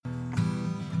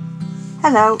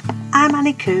Hello, I'm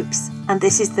Annie Coops, and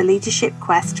this is the Leadership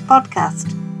Quest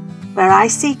podcast, where I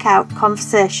seek out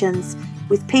conversations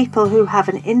with people who have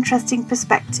an interesting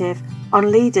perspective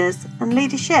on leaders and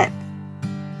leadership.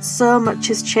 So much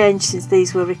has changed since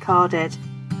these were recorded,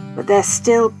 but they're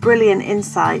still brilliant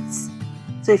insights.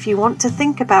 So if you want to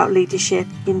think about leadership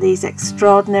in these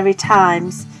extraordinary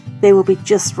times, they will be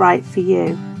just right for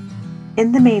you.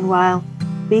 In the meanwhile,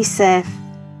 be safe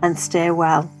and stay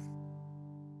well.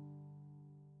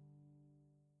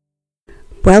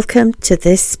 Welcome to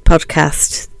this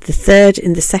podcast, the third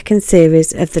in the second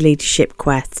series of the Leadership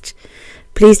Quest.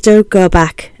 Please do go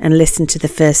back and listen to the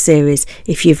first series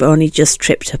if you've only just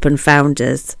tripped up and found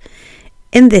us.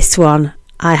 In this one,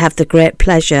 I have the great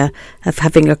pleasure of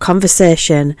having a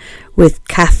conversation with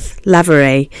Kath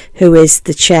Lavery, who is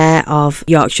the chair of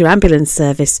Yorkshire Ambulance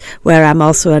Service, where I'm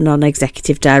also a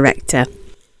non-executive director.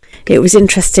 It was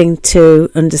interesting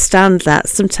to understand that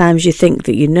sometimes you think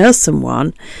that you know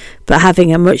someone, but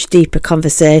having a much deeper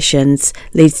conversations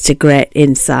leads to great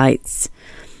insights.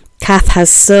 Kath has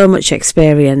so much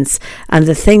experience, and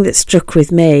the thing that struck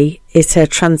with me is her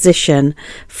transition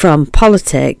from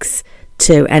politics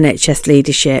to NHS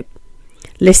leadership.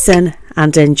 Listen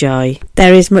and enjoy.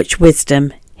 There is much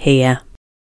wisdom here.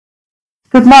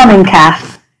 Good morning,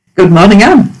 Kath. Good morning,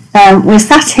 Anne. We're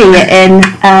sat here in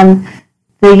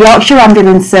the Yorkshire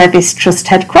Ambulance Service Trust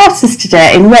headquarters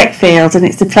today in Wakefield, and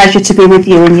it's a pleasure to be with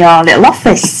you in your little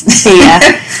office here.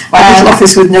 My little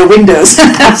office with no windows.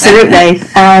 Absolutely.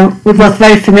 We're both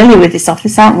very familiar with this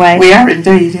office, aren't we? We are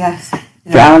indeed, yes.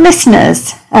 For our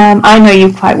listeners, I know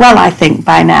you quite well, I think,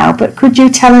 by now, but could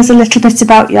you tell us a little bit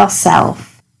about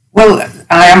yourself? Well,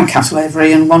 I am Kath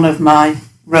Lavery, and one of my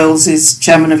roles is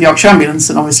Chairman of Yorkshire Ambulance,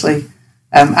 and obviously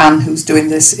Anne, who's doing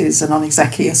this, is a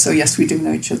non-exec here, so yes, we do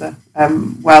know each other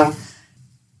well.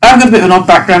 I've got a bit of an odd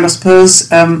background, I suppose.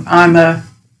 I'm a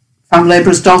farm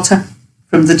labourer's daughter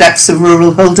from the depths of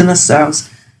rural Holderness. So I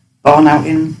was born out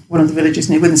in one of the villages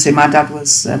near Withensea. My dad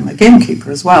was a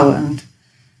gamekeeper as well, and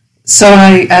so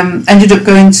I ended up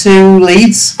going to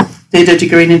Leeds, did a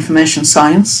degree in information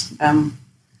science.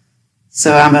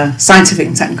 So I'm a scientific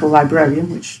and technical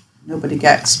librarian, which nobody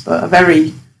gets, but a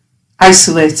very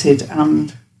isolated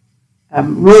and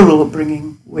rural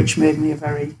upbringing, which made me a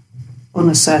very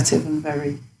unassertive and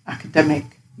very academic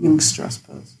youngster, I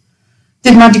suppose.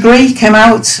 Did my degree, came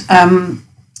out,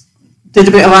 did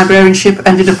a bit of librarianship,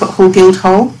 ended up at Hull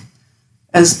Guildhall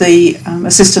as the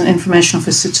assistant information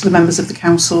officer to the members of the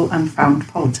council and found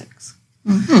politics.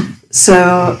 Mm-hmm.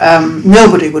 So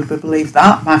nobody would have believed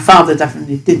that. My father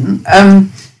definitely didn't.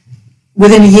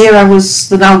 Within a year, I was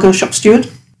the Nalgo shop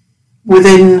steward.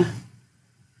 Within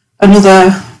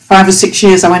another 5 or 6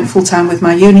 years, I went full-time with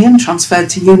my union, transferred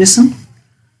to Unison.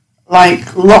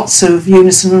 Like lots of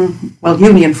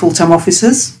union full-time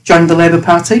officers, joined the Labour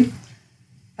Party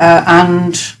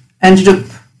and ended up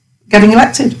getting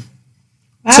elected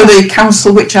to the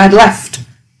council which I'd left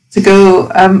to go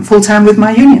full-time with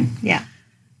my union. Yeah.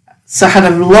 So I had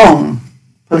a long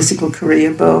political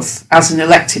career, both as an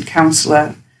elected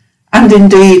councillor and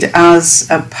indeed as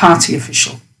a party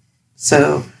official.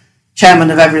 So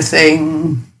chairman of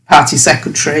everything, party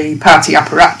secretary, party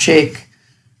apparatchik,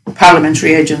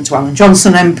 parliamentary agent to Alan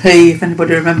Johnson MP, if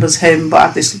anybody remembers him, but I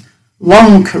had this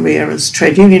long career as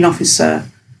trade union officer,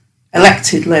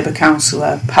 elected Labour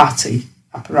councillor, party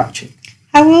apparatchik.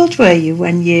 How old were you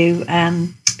when you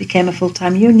became a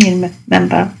full-time union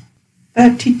member?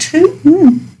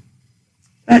 32.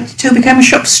 32, became a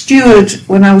shop steward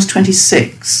when I was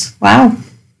 26. Wow.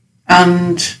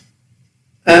 And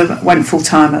went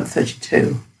full-time at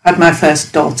 32. Had my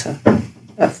first daughter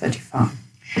at 35.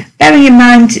 Bearing in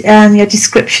mind your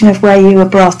description of where you were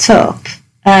brought up,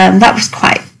 that was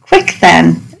quite quick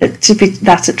then, to be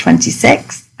that at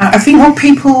 26. I think what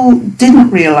people didn't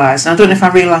realise, and I don't know if I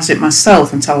realised it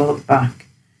myself until I look back,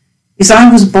 is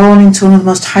I was born into one of the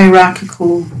most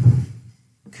hierarchical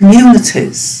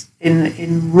communities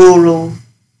in rural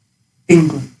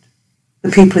England. The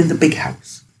people in the big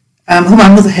house, who my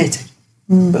mother hated,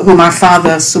 but who my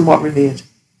father somewhat revered.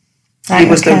 He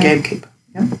was their gamekeeper.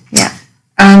 Yeah.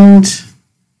 And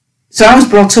so I was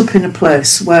brought up in a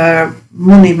place where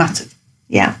money mattered.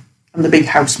 Yeah. And the big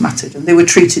house mattered, and they were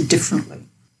treated differently.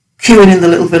 Queuing in the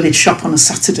little village shop on a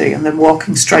Saturday and then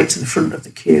walking straight to the front of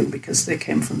the queue because they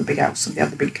came from the big house and they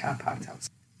had the big car parked house.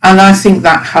 And I think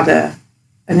that had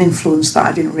an influence that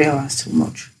I didn't realise too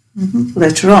much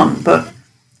later on. But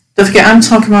don't forget,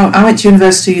 I went to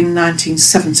university in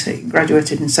 1970,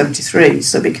 graduated in 73,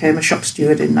 so became a shop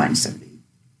steward in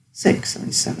 1976,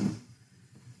 77.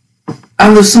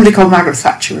 And there was somebody called Margaret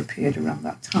Thatcher appeared around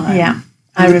that time. Yeah,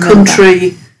 I remember. The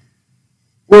country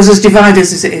was as divided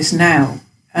as it is now.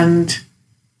 And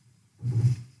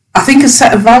I think a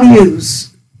set of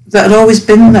values that had always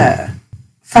been there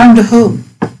found a home.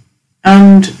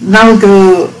 And now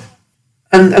go,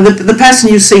 and the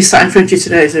person you see sat in front of you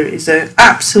today is an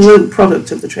absolute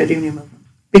product of the trade union movement.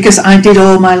 Because I did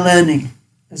all my learning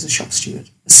as a shop steward.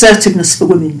 Assertiveness for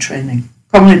women training,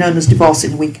 commonly known as divorce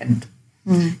in the weekend.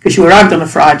 Because you arrived on a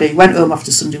Friday, went home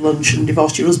after Sunday lunch and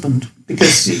divorced your husband.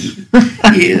 Because,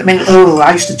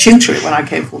 I used to tutor it when I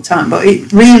came full time, but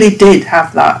it really did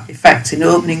have that effect in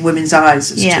opening women's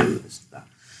eyes as to that.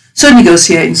 So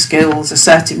negotiating skills,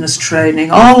 assertiveness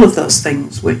training, all of those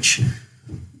things, which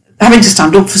having to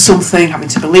stand up for something, having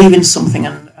to believe in something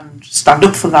and stand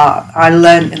up for that, I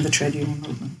learned in the trade union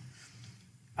movement.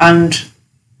 And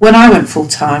when I went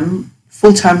full-time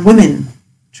women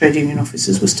trade union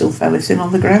officers were still fairly thin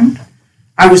on the ground.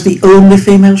 I was the only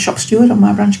female shop steward on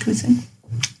my branch committee.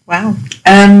 Wow.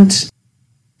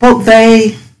 But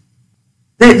they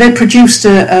produced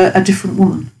a different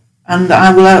woman, and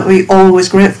I will be always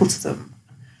grateful to them.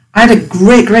 I had a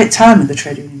great time in the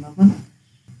trade union movement,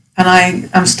 and I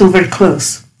am still very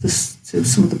close to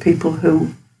some of the people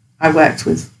who I worked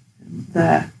with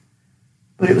there.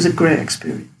 But it was a great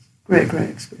experience, great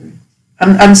experience.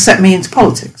 And set me into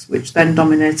politics, which then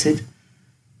dominated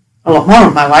a lot more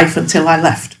of my life until I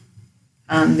left.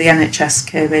 And the NHS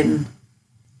came in.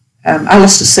 I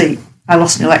lost a seat. I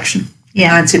lost an election in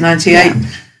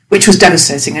 1998, which was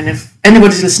devastating. And if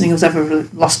anybody's listening who's ever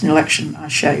lost an election, I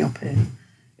share your pain.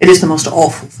 It is the most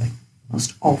awful thing.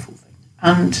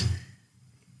 And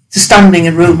to standing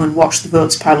in a room and watch the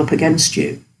votes pile up against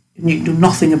you, and you can do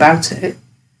nothing about it,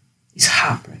 is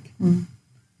heartbreaking.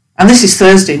 And this is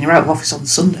Thursday and you're out of office on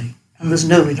Sunday and there's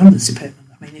no redundancy payment.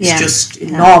 I mean, it's just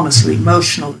enormously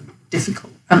emotional and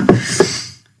difficult.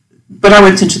 But I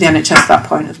went into the NHS at that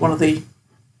point as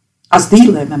as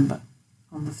the lay member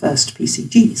on the first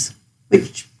PCGs,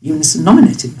 which Unison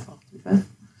nominated me for, to be fair.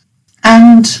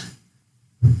 And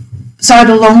so I had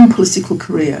a long political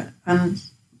career,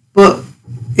 but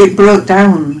it broke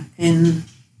down in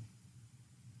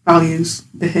values,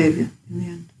 behaviour in the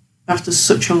end, after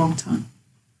such a long time.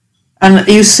 And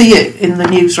you see it in the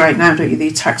news right now, don't you, the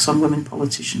attacks on women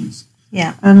politicians.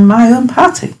 Yeah. And my own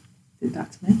party did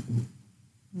that to me.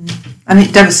 And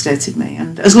it devastated me.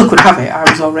 And as luck would have it, I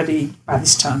was already, by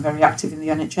this time, very active in the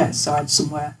NHS, so I had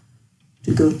somewhere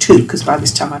to go to, because by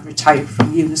this time I'd retired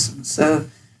from Unison. So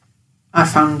I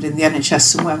found in the NHS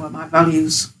somewhere where my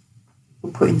values were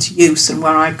put into use and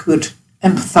where I could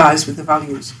empathise with the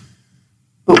values.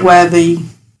 But where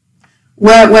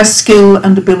skill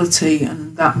and ability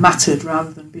and that mattered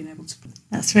rather than being able to.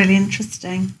 That's really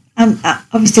interesting.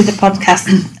 Obviously, the podcast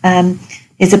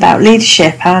is about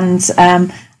leadership, and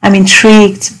I'm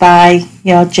intrigued by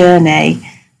your journey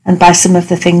and by some of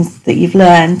the things that you've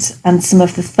learned and some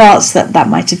of the thoughts that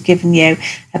might have given you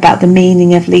about the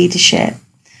meaning of leadership.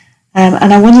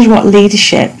 And I wondered what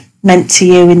leadership meant to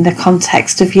you in the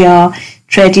context of your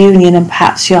trade union and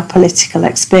perhaps your political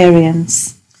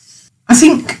experience. I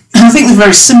think they're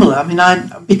very similar. I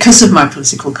mean, because of my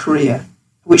political career,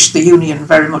 which the union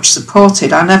very much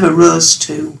supported, I never rose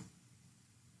to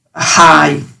a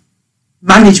high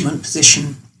management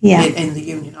position in the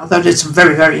union, although I did some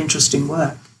very, very interesting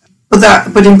work.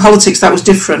 But in politics, that was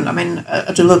different. I mean,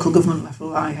 at a local government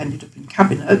level, I ended up in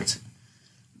cabinet.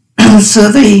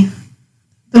 So the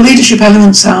leadership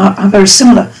elements are very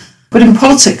similar. But in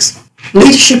politics,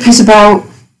 leadership is about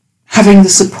having the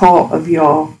support of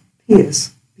your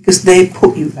peers, because they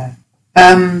put you there.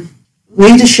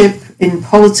 Leadership in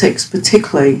politics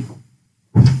particularly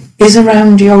is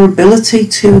around your ability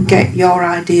to get your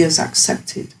ideas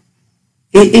accepted.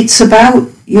 It's about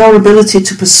your ability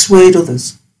to persuade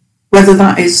others, whether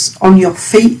that is on your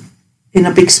feet in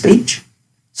a big speech.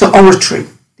 So oratory,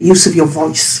 the use of your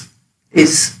voice,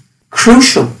 is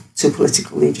crucial to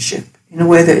political leadership in a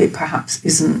way that it perhaps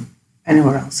isn't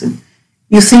anywhere else. And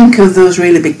you think of those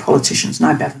really big politicians,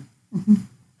 Nye Bevan,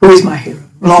 who is my hero,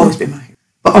 will always be my hero,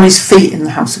 but on his feet in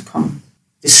the House of Commons,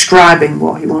 describing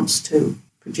what he wants to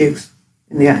produce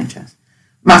in the NHS.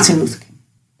 Martin Luther King,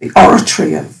 the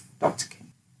oratory of Dr.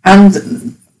 King. And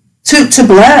to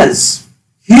Blair's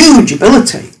huge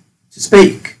ability to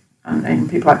speak, and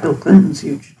people like Bill Clinton's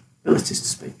huge abilities to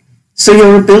speak. So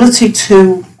your ability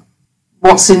to,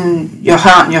 what's in your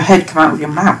heart and your head come out of your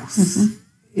mouth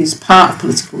is part of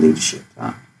political leadership,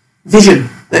 that vision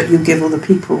that you give other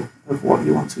people of what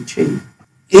you want to achieve.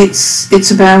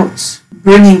 It's about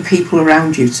bringing people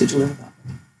around you to deliver that,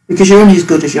 because you're only as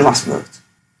good as your last vote,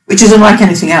 which is unlike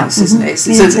anything else, isn't it?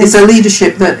 It's a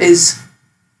leadership that is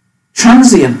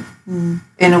transient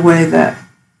in a way that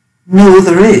No,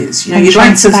 there is. You know, you'd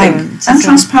like to think, and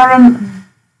transparent,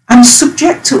 and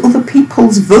subject to other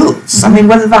people's votes. I mean,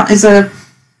 whether that is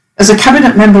as a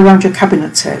cabinet member around your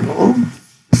cabinet table,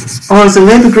 or as a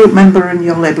Labour group member in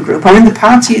your Labour group, or in the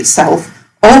party itself,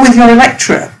 or with your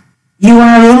electorate, you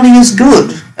are only as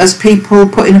good as people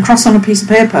putting a cross on a piece of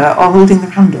paper or holding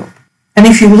their hand up. And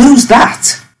if you lose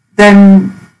that,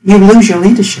 then you lose your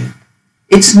leadership.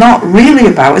 It's not really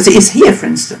about, as it is here, for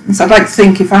instance, I'd like to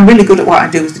think if I'm really good at what I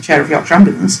do as the chair of Yorkshire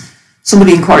Ambulance,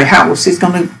 somebody in Quarry House is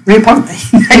going to reappoint me.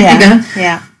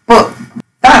 Yeah. But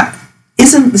that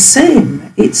isn't the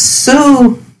same. It's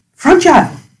so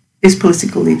fragile, is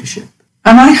political leadership.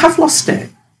 And I have lost it.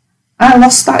 I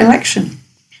lost that election.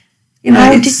 You know,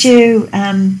 how did you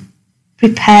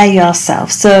prepare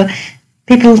yourself? So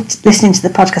people listening to the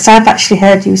podcast, I've actually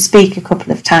heard you speak a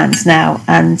couple of times now,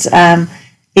 and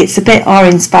it's a bit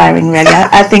awe-inspiring, really.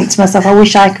 I think to myself, I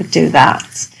wish I could do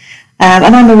that.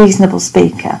 And I'm a reasonable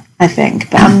speaker, I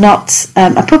think, but I'm not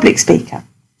a public speaker.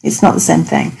 It's not the same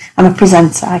thing. I'm a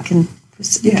presenter. I can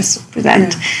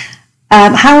present.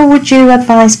 Yeah. How would you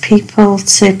advise people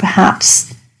to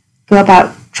perhaps go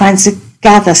about trying to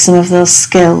gather some of those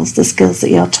skills, the skills that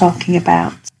you're talking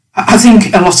about? I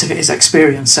think a lot of it is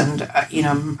experience, and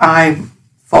I'm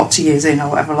 40 years in, or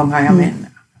whatever long I am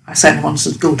in. I certainly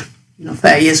wasn't as good,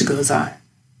 30 years ago as I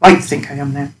like to think I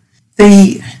am now.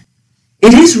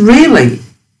 It is really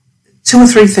 2 or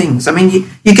 3 things. I mean,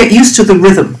 you get used to the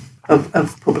rhythm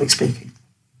of public speaking.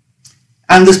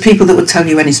 And there's people that would tell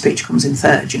you any speech comes in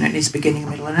third, it needs a beginning, a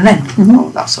middle and an end, all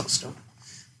that sort of stuff.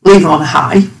 Leave them on a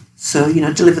high, so,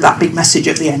 deliver that big message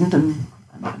at the end and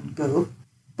go.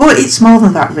 But it's more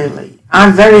than that, really.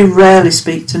 I very rarely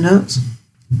speak to notes.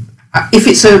 If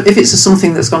it's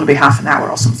something that's going to be half an hour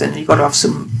or something, and you've got to have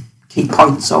some key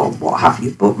points or what have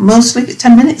you, but mostly it's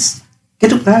 10 minutes.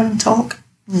 Get up there and talk.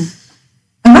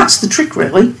 And that's the trick,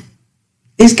 really,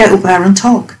 is get up there and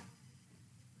talk.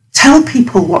 Tell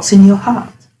people what's in your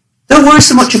heart. Don't worry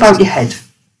so much about your head,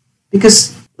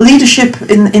 because leadership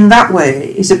in that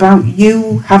way is about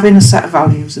you having a set of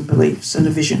values and beliefs and a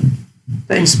vision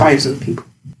that inspires other people.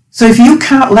 So if you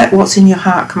can't let what's in your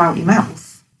heart come out your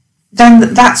mouth,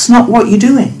 then that's not what you're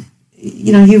doing.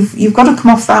 You've got to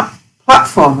come off that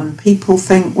platform and people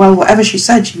think, well, whatever she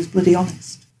said, she was bloody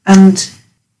honest. And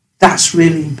that's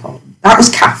really important. That was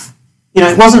Kath.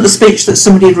 It wasn't a speech that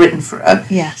somebody had written for her.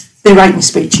 Yes. They write me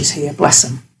speeches here, bless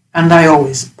them. And I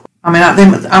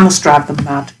must drive them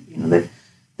mad.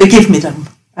 They give me them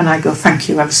and I go, thank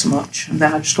you ever so much. And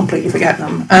then I just completely forget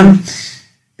them.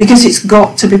 Because it's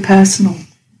got to be personal.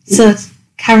 So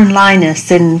Karen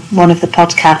Linus, in one of the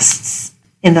podcasts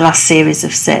in the last series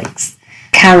of 6,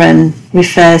 Karen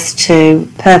refers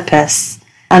to purpose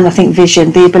and I think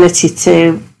vision, the ability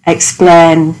to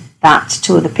explain that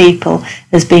to other people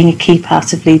as being a key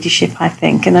part of leadership, I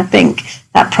think. And I think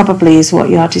that probably is what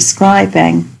you're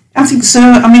describing. I think so.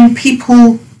 I mean,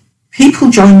 people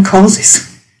join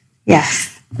causes.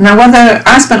 Yes. Now, whether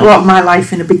I spent a lot of my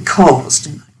life in a big cause,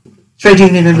 didn't I? Trade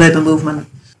union and labour movement.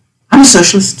 I'm a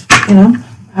socialist, hand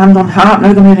on heart,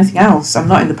 never going to be anything else. I'm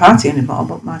not in the party anymore,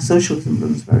 but my socialism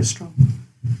runs very strong.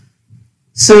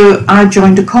 So I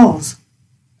joined a cause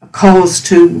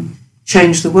to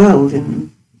change the world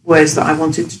in ways that I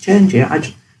wanted to change it.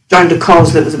 I joined a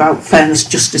cause that was about fairness,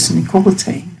 justice and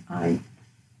equality. I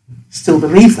still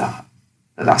believe that,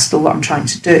 but that's still what I'm trying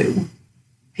to do.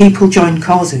 People join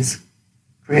causes,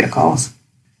 create a cause.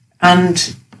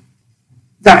 And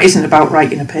that isn't about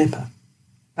writing a paper.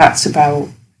 That's about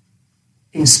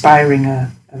inspiring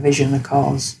a vision, a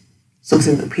cause,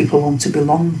 something that people want to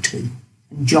belong to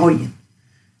and join.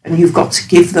 And you've got to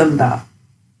give them that.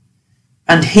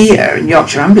 And here in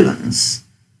Yorkshire Ambulance,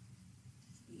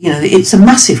 it's a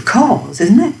massive cause,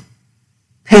 isn't it?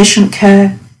 Patient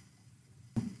care,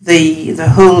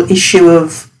 the whole issue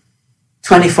of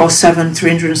 24/7,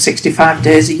 365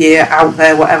 days a year out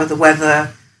there, whatever the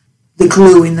weather, the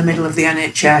glue in the middle of the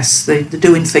NHS, they're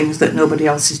doing things that nobody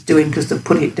else is doing because they've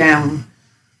put it down.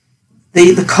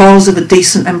 The cause of a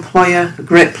decent employer, a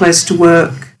great place to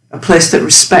work, a place that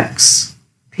respects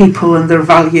people and their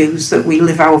values, that we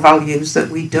live our values, that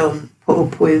we don't put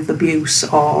up with abuse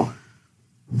or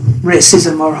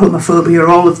racism or homophobia, or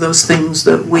all of those things,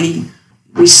 that we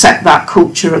set that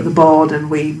culture at the board and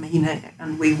we mean it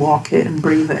and we walk it and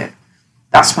breathe it.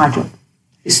 That's my job,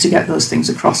 is to get those things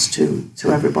across to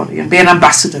everybody and be an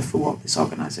ambassador for this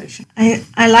organisation.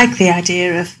 I like the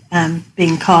idea of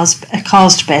being a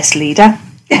cause-based leader.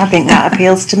 I think that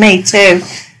appeals to me too.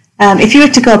 If you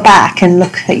were to go back and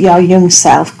look at your young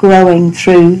self growing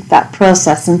through that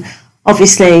process, and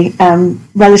obviously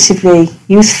relatively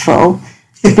youthful,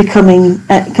 becoming,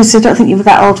 because I don't think you were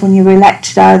that old when you were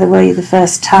elected either, were you, the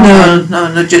first time? No,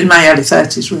 in my early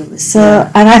 30s, really. So,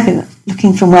 and I think,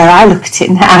 looking from where I look at it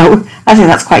now, I think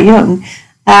that's quite young.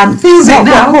 What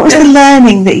was the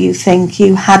learning that you think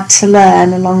you had to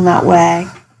learn along that way?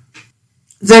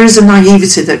 There is a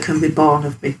naivety that can be born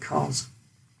of big cause.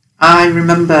 I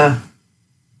remember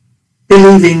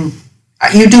believing,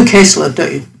 you do caseload,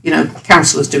 don't you? You know,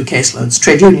 councillors do caseloads,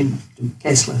 trade unions do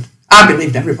caseload. I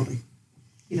believed everybody.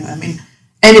 You know, I mean,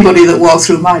 anybody that walked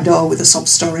through my door with a sob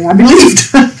story, I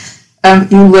believed.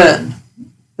 You learn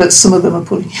that some of them are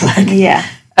pulling your leg. Yeah.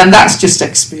 And that's just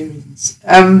experience.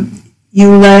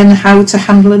 You learn how to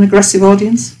handle an aggressive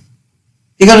audience. If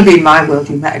you're going to be in my world,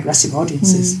 you met aggressive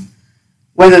audiences.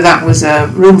 Whether that was a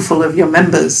room full of your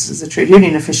members as a trade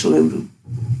union official who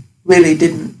really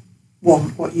didn't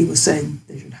want what you were saying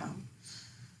they should have.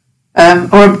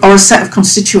 Or a set of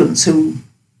constituents who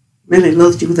really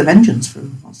loathed you with a vengeance for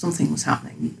something was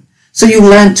happening. So you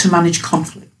learned to manage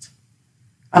conflict.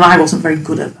 And I wasn't very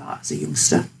good at that as a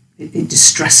youngster. It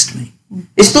distressed me.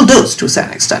 It still does to a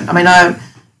certain extent. I mean,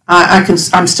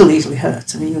 I'm still easily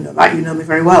hurt. I mean, you know that, you know me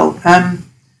very well.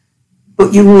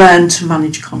 But you learn to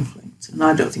manage conflict, and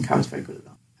I don't think I was very good at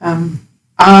that.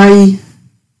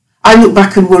 I look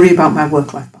back and worry about my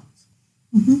work-life balance.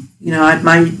 You know,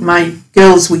 my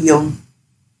girls were young,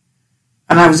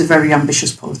 and I was a very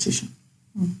ambitious politician.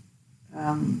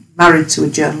 Married to a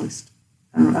journalist,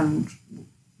 and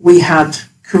we had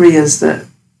careers that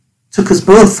took us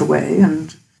both away.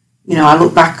 And you know, I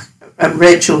look back at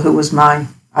Rachel, who was my,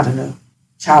 I don't know,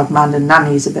 child man, and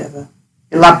nanny is a bit of a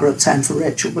elaborate term for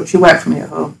Rachel, but she worked for me at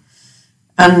home.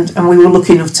 And we were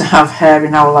lucky enough to have her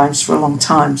in our lives for a long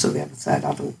time, so we have a third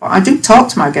adult. But I do talk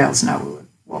to my girls now, who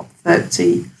are,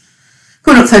 30,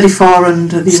 going up 34,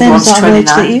 and the other one's 29. Same age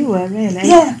that you were, really.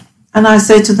 Yeah. And I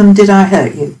say to them, did I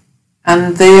hurt you?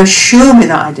 And they assure me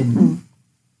that I didn't. And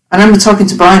I remember talking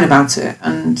to Brian about it,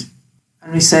 and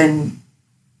he's saying,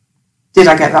 did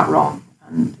I get that wrong?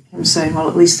 And him saying, well,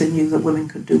 at least they knew that women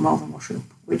could do more than wash up,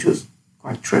 which was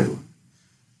quite true.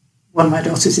 One of my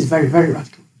daughters is very, very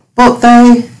radical. But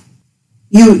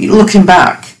you looking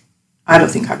back, I don't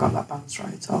think I got that balance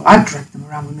right at all. I dragged them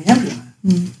around with me everywhere.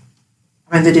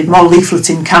 I mean, they did more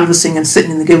leafleting, canvassing, and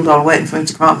sitting in the Guildhall waiting for me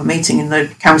to come out of a meeting in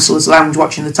the councillors' lounge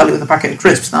watching the telly with a packet of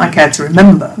crisps than I cared to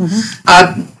remember.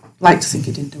 I'd like to think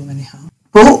it didn't do them any harm.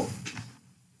 But,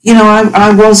 you know,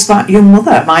 I was that young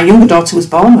mother. My younger daughter was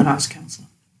born when I was councillor.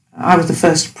 I was the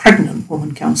first pregnant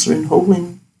woman councillor in Hull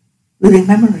in living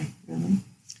memory, really.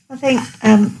 I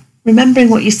think, remembering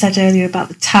what you said earlier about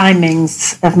the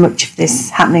timings of much of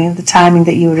this happening, and the timing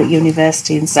that you were at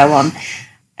university and so on,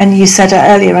 and you said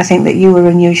earlier, I think, that you were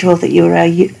unusual, that you were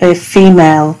a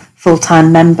female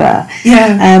full-time member.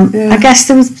 I guess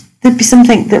there'd be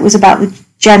something that was about the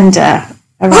gender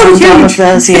around all of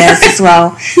those years as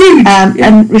well.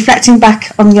 And reflecting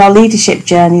back on your leadership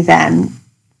journey then,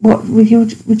 what would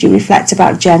you reflect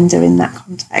about gender in that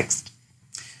context?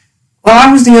 Well,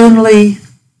 I was the only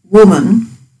woman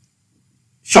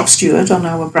shop steward on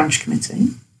our branch committee.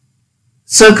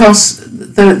 So, of course,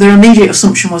 the immediate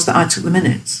assumption was that I took the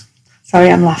minutes.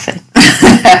 Sorry, I'm laughing.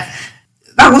 That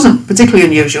wasn't particularly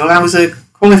unusual. I was a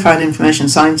qualified information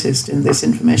scientist in this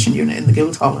information unit in the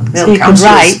Guildhall. And so you could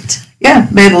write? Yeah,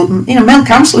 male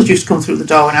councillors used to come through the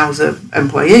door when I was an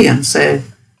employee and say,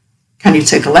 can you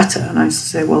take a letter? And I used to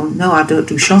say, well, no, I don't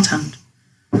do shorthand.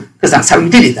 Because that's how you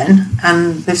did it then.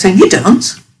 And they'd say, you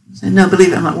don't? I say, no,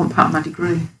 believe it or not, one part of my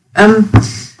degree.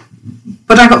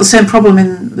 But I got the same problem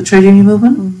in the trade union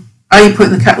movement. Are you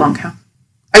putting the kettle on, Kath?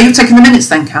 Are you taking the minutes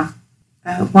then, Kath?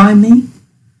 Why me?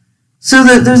 So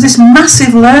there was this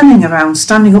massive learning around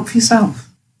standing up for yourself.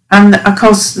 And, of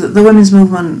course, the women's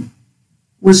movement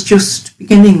was just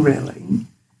beginning, really.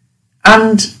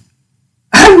 And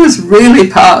I was really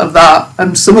part of that,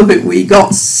 and some of it we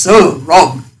got so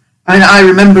wrong. I mean, I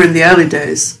remember in the early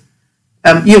days,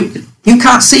 you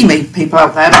can't see me, people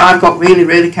out there, but I've got really,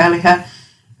 really curly hair.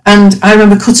 And I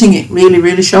remember cutting it really,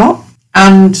 really short.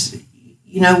 And,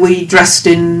 you know, we dressed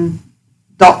in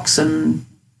docks and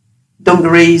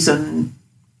dungarees and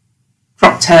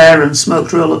cropped hair and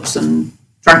smoked roll-ups and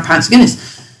drank pints of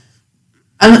Guinness.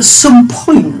 And at some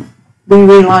point, we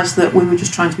realised that we were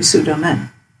just trying to be pseudo-men.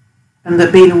 And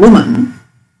that being a woman,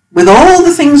 with all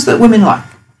the things that women like,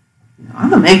 you know,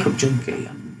 I'm a makeup junkie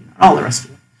and all the rest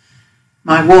of it.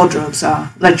 My wardrobes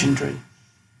are legendary.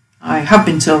 I have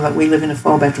been told that we live in a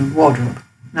 4-bedroom wardrobe.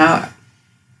 Now,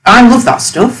 I love that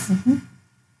stuff.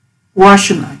 Why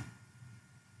shouldn't I?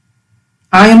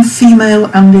 I am female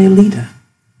and a leader.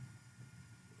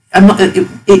 And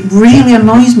it really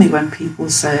annoys me when people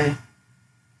say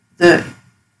that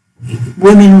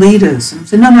women leaders. And I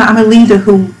said, no, I'm a leader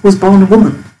who was born a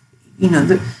woman.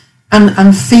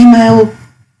 And female,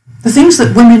 the things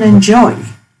that women enjoy,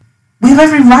 we have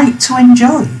every right to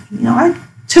enjoy. I had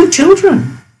 2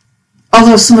 children.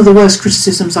 Although some of the worst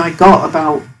criticisms I got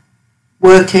about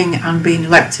working and being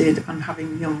elected and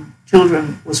having young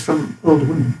children was from older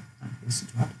women,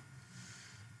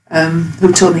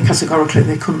 who told me categorically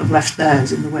they couldn't have left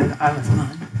theirs in the way that I left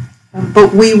mine.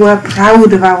 But we were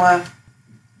proud of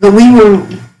that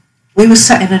we were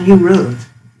setting a new road.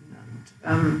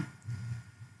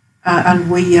 And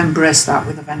we embraced that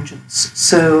with a vengeance.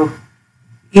 So,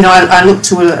 I look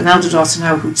to an elder daughter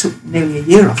now who took nearly a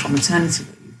year off on maternity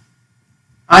leave.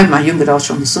 I had my younger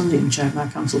daughter on the Sunday and chaired my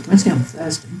council committee on the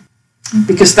Thursday,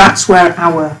 because that's where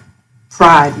our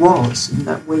pride was, and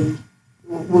that we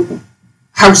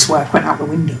housework went out the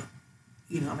window.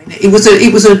 It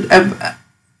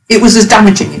was as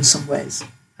damaging in some ways,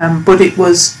 but it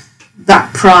was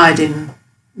that pride in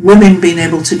women being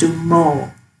able to do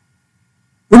more.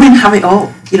 Women have it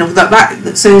all,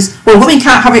 that says, well, women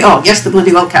can't have it all. Yes, they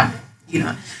bloody well can,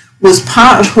 was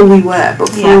part of who we were. But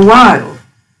for a while,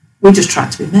 we just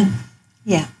tried to be men.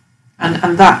 Yeah.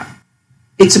 And that,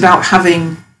 it's about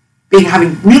having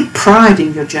real pride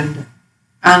in your gender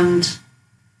and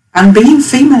being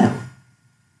female,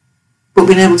 but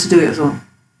being able to do it as well.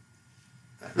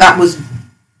 That was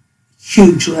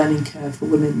huge learning curve for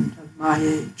women of my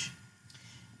age.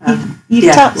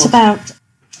 You've talked about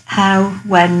how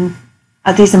when,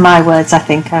 these are my words I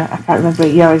think, I can't remember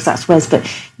your exact words, but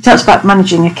you talked about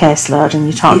managing a caseload, and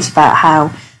you talked about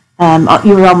how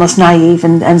you were almost naive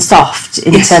and soft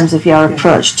in terms of your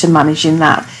approach to managing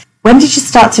that. When did you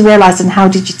start to realise, and how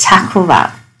did you tackle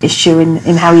that issue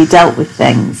in how you dealt with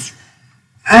things?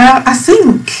 I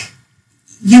think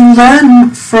you learn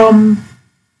from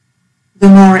the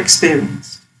more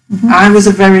experienced. Mm-hmm. I was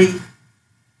a very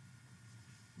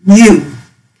new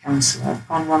councillor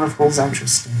on one of Hull's outer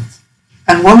estates.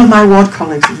 And one of my ward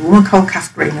colleagues was a woman called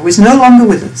Kath, who is no longer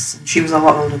with us, and she was a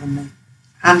lot older than me.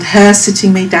 And her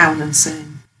sitting me down and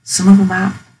saying, some of them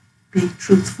aren't being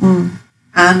truthful. Mm.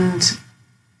 And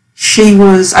she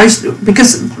was,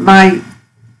 because my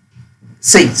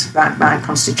seat, my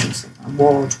constituency, my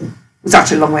ward, was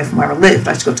actually a long way from where I lived.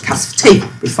 I used to go to Kath for tea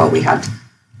before we had,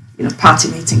 party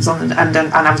meetings on, and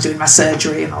I was doing my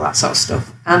surgery and all that sort of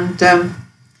stuff. And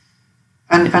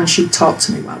she talked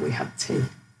to me while we had tea.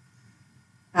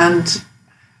 And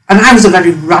I was a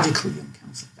very radical young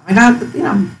councillor.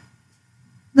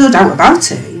 No doubt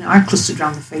about it. I clustered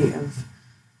around the feet of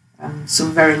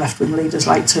some very left-wing leaders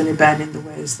like Tony Benn in the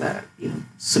ways that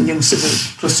some youngsters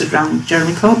have clustered around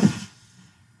Jeremy Corbyn.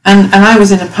 And I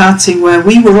was in a party where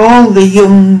we were all the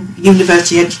young,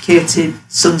 university-educated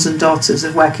sons and daughters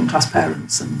of working-class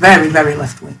parents, and very, very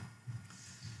left-wing,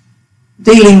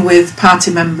 dealing with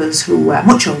party members who were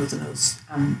much older than us,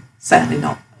 and certainly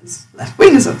not as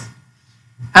left-wing as us.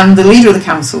 And the leader of the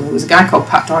council, who was a guy called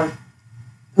Pat Doyle,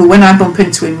 who, when I bump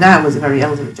into him now, was a very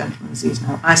elderly gentleman as he is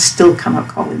now, I still cannot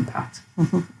call him Pat.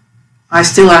 Mm-hmm. I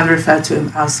still either refer to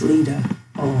him as leader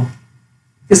or...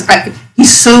 Because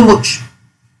he's so much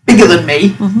bigger than me.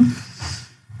 Mm-hmm.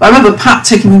 But I remember Pat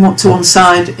taking me up to one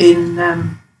side in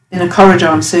a corridor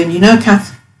and saying,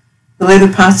 Kath, the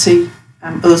Labour Party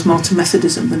owes more to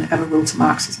Methodism than it ever will to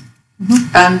Marxism.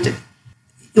 Mm-hmm. And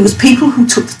it was people who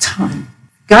took the time.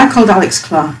 A guy called Alex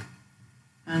Clark,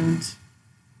 and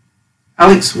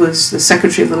Alex was the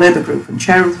secretary of the Labour group and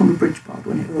chair of the Humber Bridge Board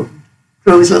when it opened.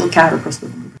 Drove his little car across the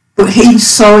Humber Bridge. But he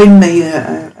saw in me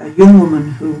a young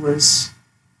woman who was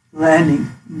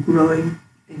learning and growing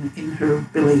in her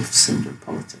beliefs and her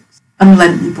politics, and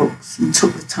lent me books and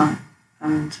took the time.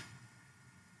 And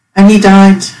he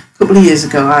died a couple of years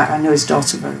ago. I know his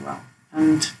daughter very well.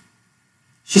 And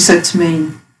she said to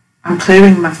me, I'm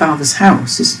clearing my father's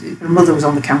house. Her mother was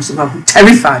on the council, who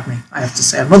terrified me, I have to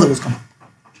say. Her mother was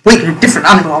completely different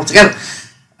animal altogether.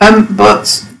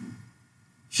 But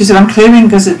she said, I'm clearing,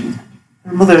 because her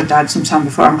mother had died some time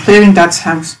before, I'm clearing Dad's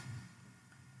house.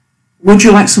 Would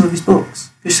you like some of his books?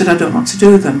 She said, I don't know what to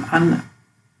do with them. And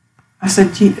I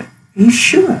said, are you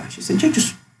sure? She said, yeah,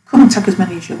 just come and take as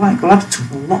many as you like. Well, I took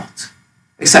a lot.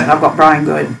 Except I've got Brian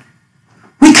going,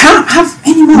 we can't have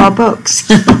any more books.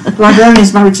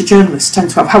 Librarians married to journalists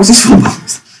tend to have houses full of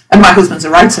books. And my husband's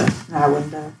a writer now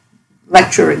and a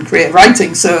lecturer in creative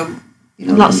writing, so...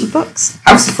 lots of books.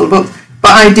 Houses full of books.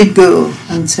 But I did go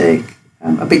and take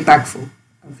a big bag full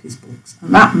of his books.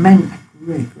 And that meant a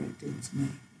great, great deal to me.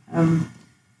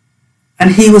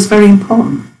 And he was very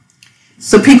important.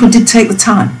 So people did take the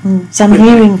time. So I'm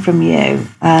hearing from you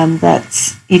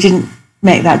that you didn't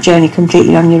make that journey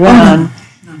completely on your own.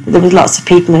 No. But there were lots of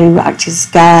people who acted as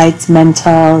guides,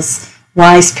 mentors,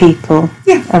 wise people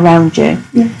around you.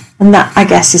 Yeah. And that, I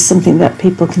guess, is something that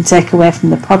people can take away from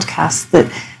the podcast,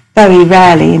 that very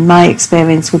rarely, in my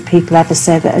experience, would people ever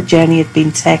say that a journey had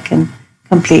been taken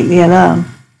completely alone.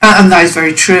 And that is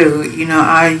very true. You know,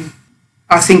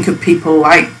 I think of people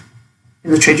like,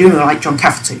 in the trade union, like John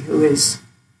Cafferty, who is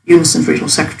Unison's regional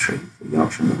secretary for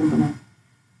Yorkshire and the Humber.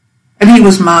 And he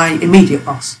was my immediate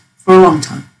boss for a long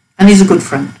time. And he's a good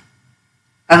friend.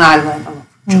 And I learned a lot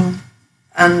from John.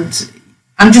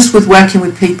 And just with working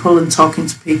with people and talking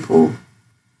to people,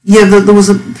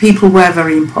 people were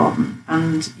very important,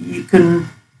 and you can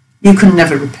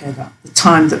never repay that. The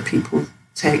time that people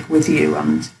take with you,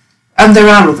 and there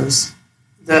are others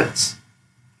that,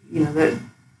 you know, that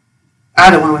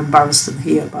I don't want to embarrass them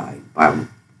here by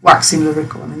waxing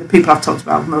lyrical. I mean, the people I've talked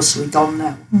about are mostly gone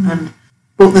now,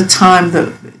 but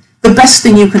the best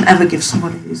thing you can ever give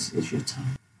somebody is your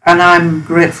time, and I'm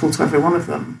grateful to every one of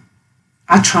them.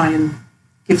 I try and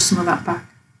give some of that back.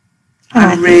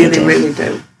 I really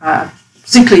do.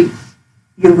 Particularly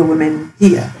younger women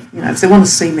here. You know, if they want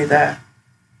to see me there,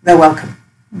 they're welcome.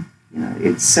 You know,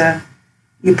 it's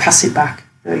you pass it back,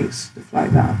 don't you? Stuff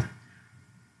like that.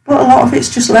 But a lot of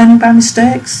it's just learning by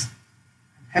mistakes.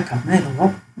 Heck, I've made a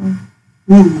lot.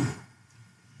 Really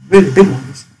big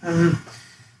ones.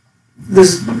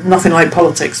 There's nothing like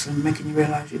politics and making you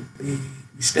realise you're a big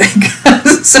mistake.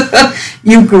 So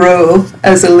you grow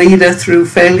as a leader through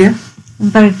failure.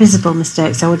 And very visible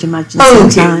mistakes, I would imagine.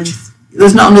 Sometimes. Huge.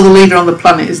 There's not another leader on the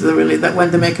planet, is there really, that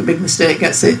when they make a big mistake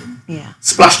gets it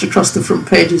splashed across the front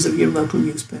pages of your local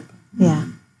newspaper. Yeah.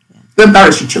 You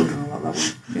embarrass your children a lot that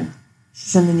way. Yeah.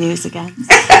 She's in the news again.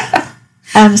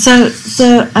 So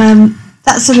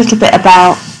that's a little bit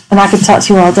about, and I could talk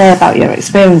to you all day about your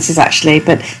experiences actually,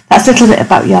 but that's a little bit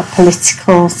about your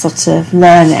political sort of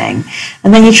learning.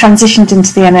 And then you transitioned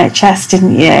into the NHS,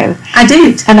 didn't you? I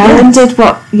did. And I wondered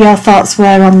what your thoughts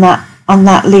were on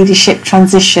that leadership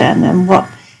transition, and what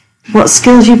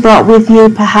skills you brought with you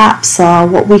perhaps, or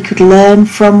what we could learn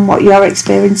from what your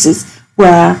experiences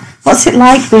were. What's it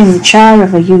like being the chair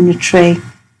of a unitary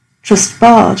trust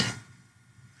board?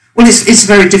 Well, it's a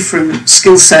very different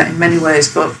skill set in many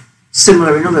ways, but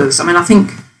similar in others. I mean, I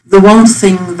think the one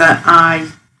thing that I,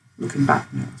 looking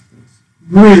back now, I suppose,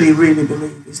 really, really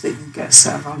believe is that you get a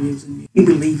set of values and you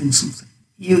believe in something.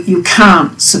 You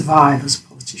can't survive as a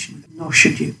politician, nor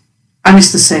should you. And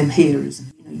it's the same here, isn't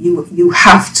it? You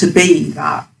have to be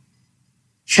that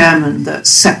chairman that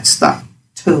sets that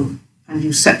tone, and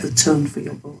you set the tone for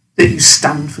your board, that you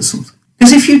stand for something.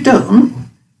 Because if you don't,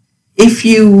 if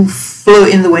you float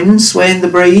in the wind, sway in the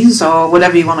breeze, or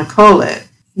whatever you want to call it,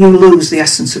 you lose the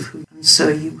essence of who. And so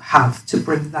you have to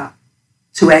bring that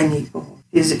to any board,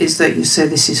 is that you say,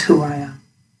 this is who I am,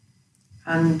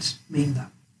 and mean that,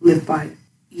 live by it.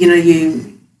 You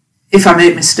know, if I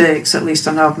make mistakes, at least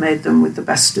I know I've made them with the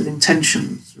best of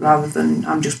intentions, rather than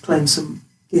I'm just playing some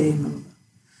game.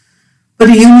 But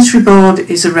a unitary board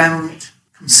is around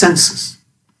consensus.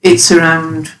 It's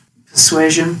around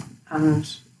persuasion and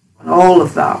all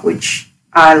of that, which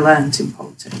I learnt in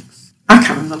politics. I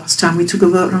can't remember the last time we took a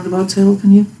vote around the board table,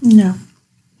 can you? No.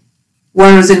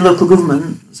 Whereas in local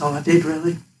government, that's all I did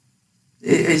really,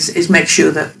 is make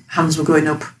sure that hands were going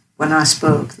up when I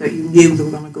spoke, that you knew they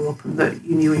were going to go up, and that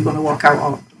you knew you were going to walk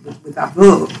out with that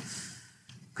vote.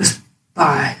 Because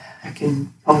by heck,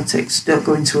 in politics, don't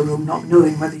go into a room not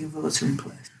knowing whether your votes are in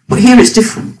place. But here it's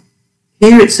different.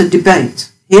 Here it's a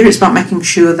debate. Here it's about making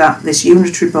sure that this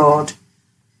unitary board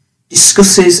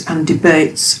discusses and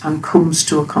debates and comes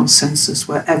to a consensus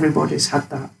where everybody's had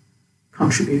that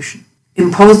contribution.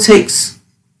 In politics,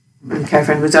 I don't really care if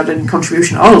anybody's had any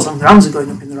contribution at all, as long as their hands are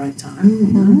going up in the right time. You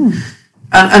know?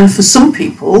 And for some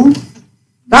people,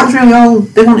 that was really all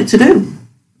they wanted to do.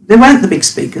 They weren't the big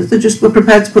speakers, they just were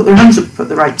prepared to put their hands up at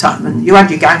the right time, and you had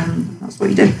your gang, and that's what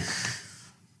you did.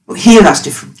 But here, that's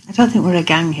different. I don't think we're a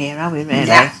gang here, are we, really?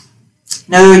 Yeah.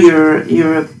 No,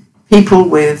 you're people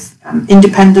with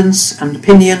independence and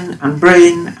opinion and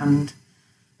brain and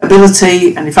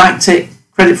ability, and if I take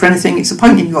credit for anything, it's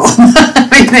appointing you all.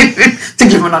 Particularly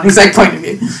from a non-exec point of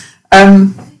view.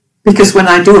 Because when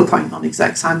I do appoint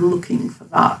non-execs, I'm looking for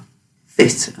that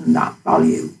fit and that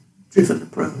value-driven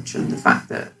approach, and the fact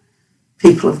that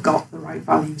people have got the right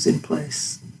values in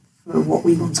place for what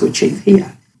we want to achieve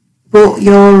here. But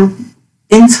your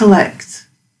intellect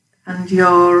and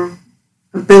your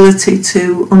ability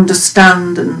to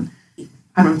understand, and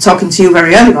I'm talking to you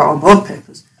very early about our board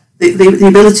papers, the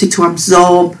ability to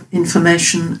absorb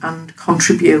information and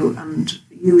contribute and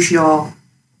use your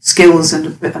skills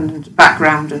and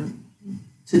background and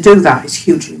to do that is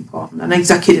hugely important. An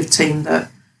executive team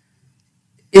that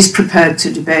is prepared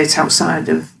to debate outside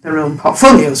of their own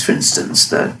portfolios, for instance,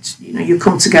 that you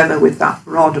come together with that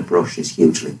broader brush is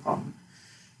hugely important.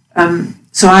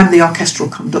 So I'm the orchestral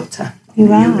conductor in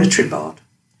the unitary board.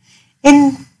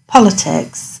 In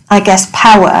politics, I guess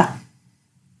power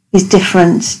is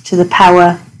different to the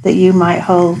power that you might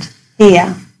hold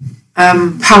here.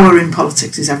 Power in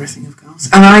politics is everything, of course.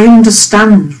 And I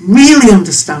really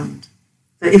understand,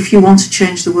 that if you want to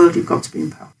change the world, you've got to be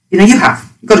in power. You've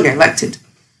got to get elected.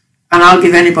 And I'll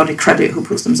give anybody credit who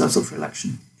puts themselves up for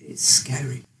election. It's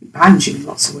scary. It binds you in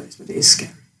lots of ways, but it is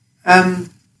scary.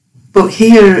 But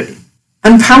here,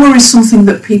 and power is something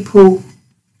that people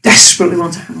desperately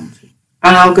want to hang on to.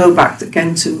 And I'll go back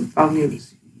again to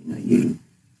values. You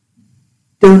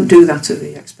don't do that at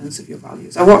the expense of your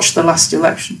values. I watched the last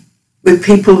election with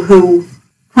people who,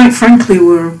 quite frankly,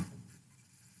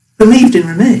 believed in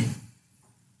Remain,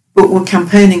 but were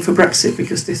campaigning for Brexit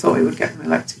because they thought it would get them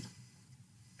elected.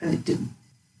 And it didn't.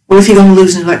 Well, if you're going to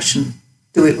lose an election,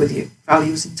 do it with your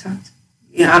values intact.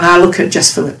 And I look at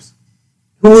Jess Phillips,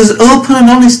 who was open and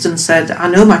honest and said, I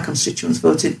know my constituents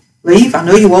voted leave, I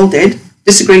know you all did,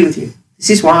 disagree with you.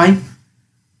 This is why.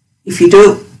 If you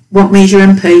don't want me as your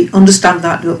MP, understand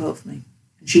that, don't vote for me.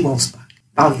 And she was back.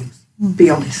 Values. Be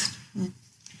honest.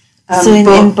 So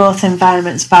in both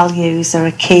environments, values are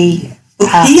a key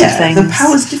part of things. The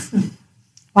power's different.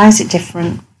 Why is it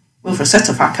different? Well, for a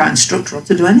set-off, I can't instruct Rod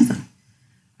to do anything.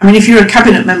 I mean, if you're a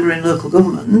cabinet member in local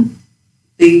government,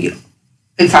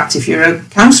 in fact, if you're a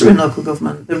councillor in local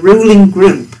government, the ruling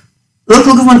group,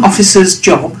 local government officers'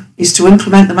 job is to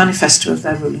implement the manifesto of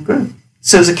their ruling group.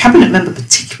 So as a cabinet member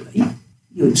particularly,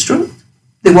 you instruct.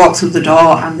 They walk through the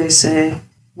door and they say,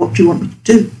 what do you want me to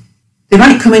do? They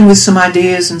might come in with some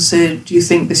ideas and say, do you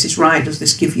think this is right? Does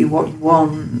this give you what you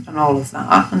want? And all of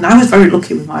that. And I was very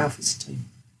lucky with my office team.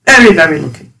 Very, very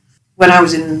lucky. When I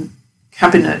was in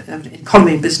cabinet, in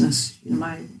economy and business,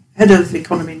 my head of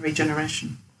economy and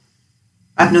regeneration,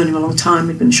 I'd known him a long time.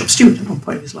 He'd been a shop steward at one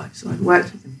point in his life, so I'd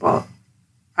worked with him. But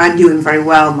I knew him very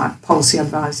well. My policy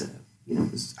advisor,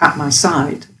 was at my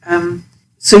side.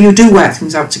 So you do work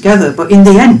things out together. But in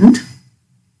the end,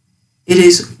 it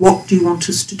is, what do you want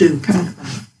us to do, cabinet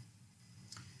member?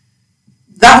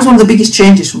 That was one of the biggest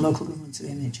changes from local government to the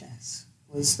NHS,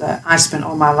 was that I spent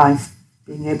all my life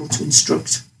being able to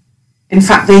instruct. In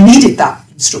fact, they needed that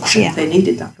instruction. Yeah. They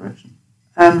needed that direction.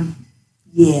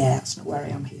 That's not where I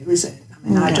am here, is it? I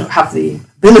mean, I don't have the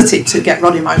ability to get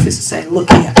Rod in my office and say,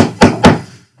 look here,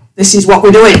 this is what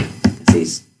we're doing. Because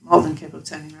he's more than capable of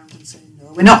turning around and saying,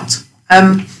 no, we're not.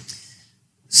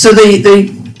 So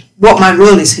what my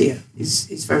role is here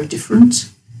is very different.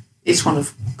 It's one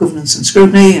of governance and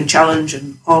scrutiny and challenge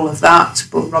and all of that,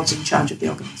 but Rod's in charge of the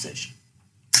organisation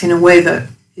in a way that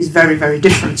is very, very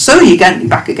different. So you're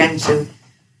back again to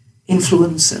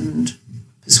influence and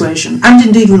persuasion and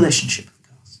indeed relationship, of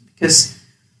course, because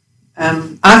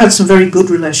I've had some very good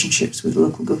relationships with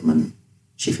local government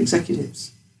chief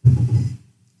executives,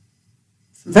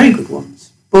 very good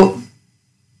ones, but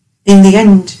in the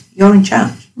end, you're in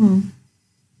charge.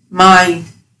 My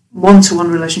one-to-one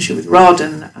relationship with Rod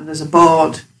and as a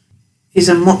board is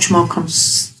a much more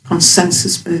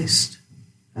consensus-based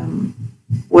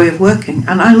way of working,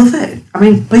 and I love it. I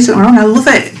mean, please don't get me wrong, I love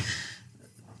it.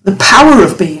 The power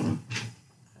of being,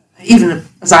 even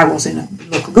as I was in a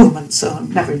local government, so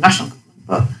I'm never in national government,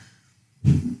 but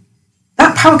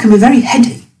that power can be very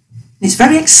heady. It's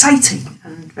very exciting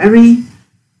and very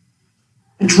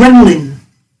adrenaline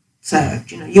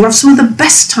surge. You have some of the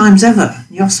best times ever,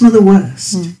 you have some of the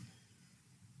worst.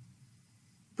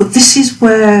 But this is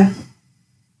where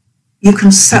you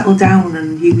can settle down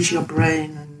and use your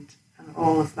brain and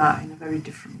all of that in a very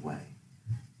different way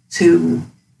to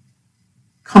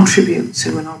contribute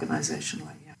to an organisation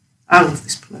like that. I love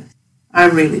this place. I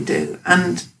really do.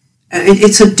 And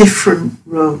it's a different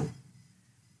role,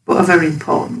 but a very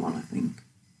important one, I think,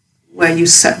 where you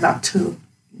set that tone.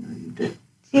 You do.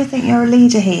 Do you think you're a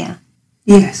leader here?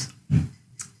 Yes.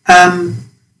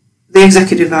 The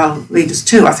executive are leaders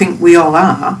too. I think we all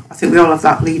are. I think we all have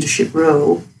that leadership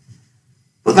role.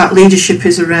 But that leadership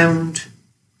is around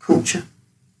culture,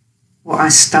 what I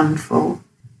stand for.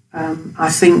 I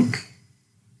think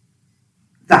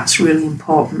that's really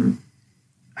important.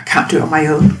 I can't do it on my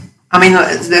own. I mean,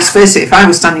 let's face it, if I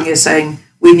was standing here saying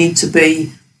we need to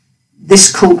be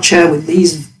this culture with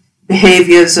these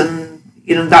behaviours and,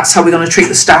 that's how we're going to treat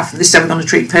the staff and this is how we're going to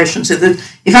treat patients.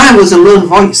 If I was a lone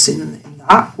voice in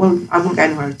that, well, I wouldn't get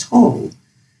anywhere at all.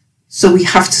 So we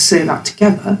have to say that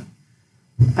together.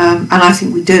 And I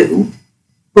think we do.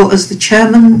 But as the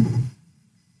chairman,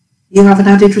 you have an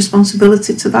added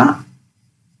responsibility to that,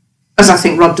 as I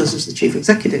think Rod does as the chief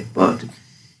executive. But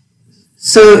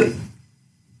so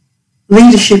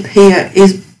leadership here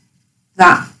is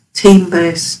that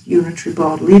team-based unitary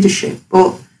board leadership,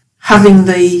 but having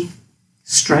the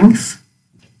strength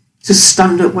to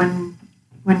stand up when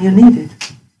you're needed,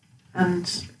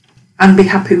 and be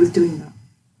happy with doing that,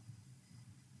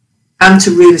 and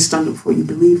to really stand up for what you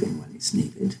believe in when it's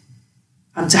needed,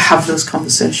 and to have those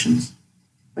conversations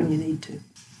when you need to.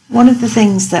 One of the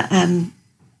things that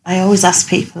I always ask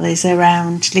people is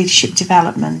around leadership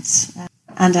development,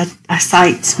 and I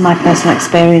cite my personal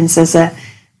experience as a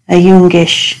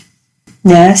youngish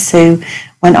nurse who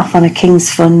went off on a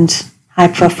King's Fund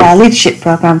high-profile leadership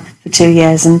programme for 2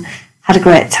 years and had a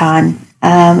great time.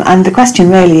 And the question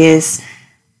really is,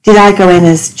 did I go in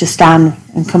as just Anne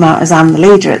and come out as Anne the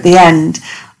leader at the end,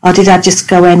 or did I just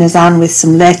go in as Anne with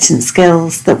some latent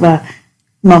skills that were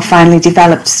more finely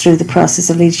developed through the process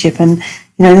of leadership? And,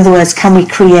 in other words, can we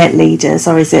create leaders,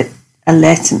 or is it a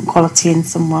latent quality in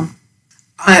someone?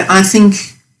 I think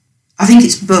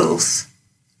it's both.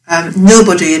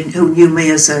 Nobody who knew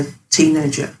me as a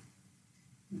teenager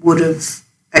would have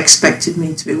expected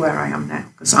me to be where I am now,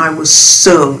 because I was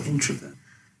so introvert.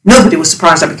 Nobody was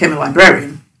surprised I became a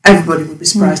librarian. Everybody would be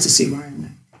surprised to see where I am now.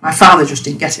 My father just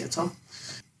didn't get it at all.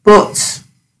 But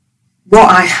what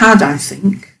I had, I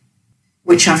think,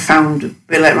 which I found a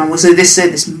bit later on, was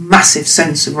this massive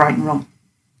sense of right and wrong,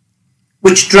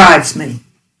 which drives me.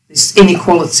 This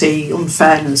inequality,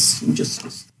 unfairness,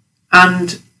 injustice.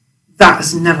 And that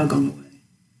has never gone away.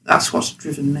 That's what's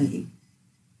driven me.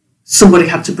 Somebody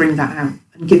had to bring that out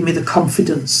and give me the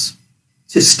confidence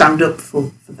to stand up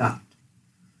for that.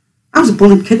 I was a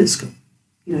bullied kid at school,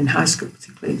 in high school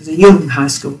particularly. As a young high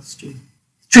school student.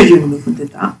 The trade union movement did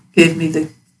that, gave me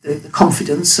the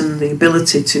confidence and the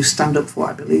ability to stand up for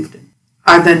what I believed in.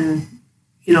 I then,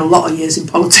 a lot of years in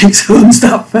politics, I learned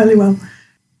that fairly well.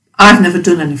 I've never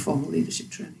done any formal leadership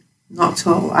training, not at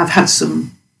all. I've had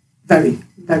some very,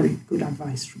 very good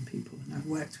advice from people, and I've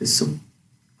worked with some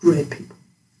great people,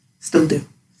 still do.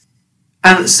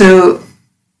 And so,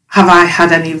 have I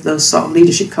had any of those sort of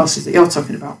leadership courses that you're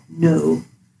talking about? No.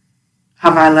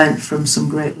 Have I learnt from some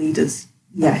great leaders?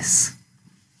 Yes.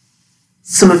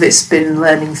 Some of it's been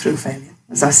learning through failure.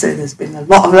 As I say, there's been a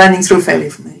lot of learning through failure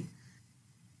for me.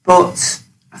 But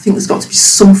I think there's got to be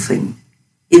something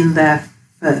in there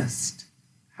first,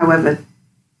 however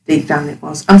deep down it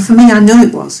was. And for me, I know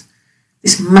it was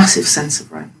this massive sense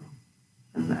of right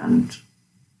and wrong,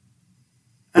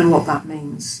 and what that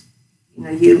means.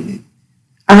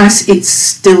 It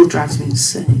still drives me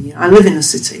insane. I live in a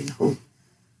city in Hull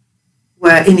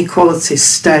where inequality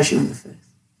stares you in the face.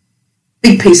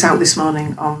 Big piece out this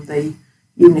morning on the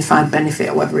unified benefit,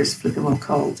 or whatever it's flipping well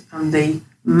called, and the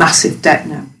massive debt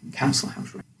now in council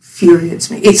house rent.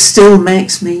 Infuriates me. It still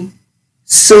makes me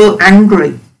so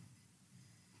angry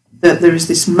that there is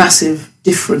this massive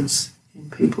difference in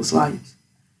people's lives.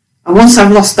 And once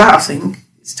I've lost that, I think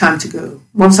it's time to go.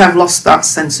 Once I've lost that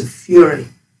sense of fury,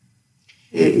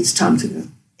 it's time to go.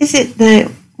 Is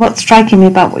it what's striking me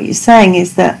about what you're saying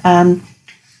is that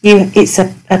it's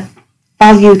a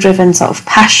value-driven sort of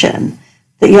passion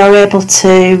that you're able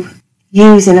to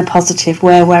use in a positive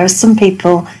way, whereas some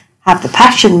people have the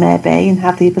passion maybe and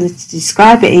have the ability to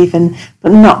describe it even,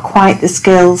 but not quite the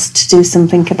skills to do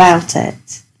something about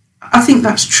it. I think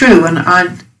that's true, and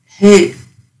I'd hate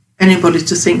anybody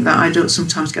to think that I don't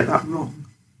sometimes get that wrong.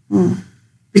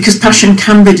 Because passion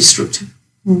can be destructive.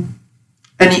 And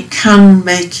it can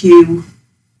make you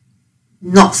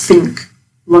not think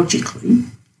logically.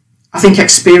 I think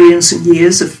experience and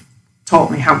years have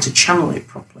taught me how to channel it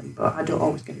properly, but I don't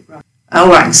always get it right.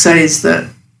 All I can say is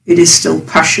that it is still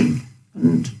passion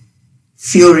and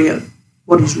fury at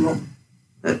what is wrong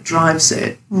that drives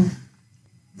it.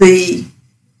 The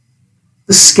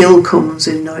skill comes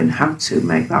in knowing how to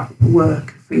make that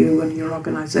work for you and your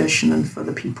organisation and for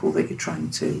the people that you're trying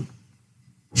to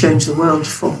change the world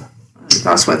for.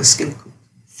 That's where the skill comes.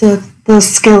 So those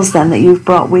skills then that you've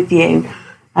brought with you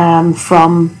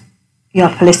from your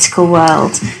political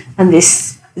world, and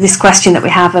this question that we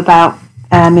have about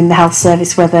in the health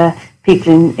service whether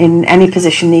people in any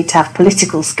position need to have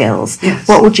political skills. Yes.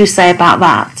 What would you say about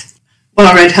that?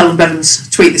 Well, I read Helen Bevan's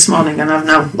tweet this morning and I've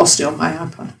now lost it on my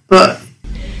iPad. But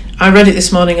I read it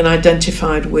this morning and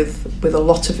identified with a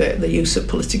lot of it, the use of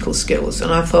political skills,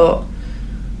 and I thought,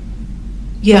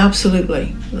 yeah,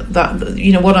 absolutely. That,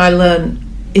 you know, what I learned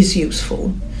is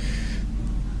useful.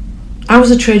 I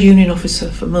was a trade union officer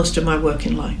for most of my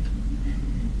working life.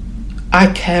 I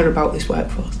care about this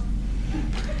workforce.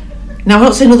 Now, I'm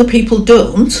not saying other people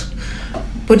don't,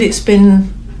 but it's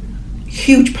been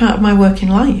huge part of my working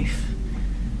life,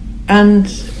 and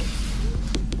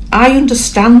I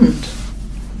understand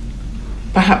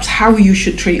perhaps how you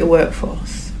should treat a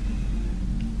workforce,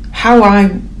 how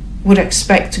I would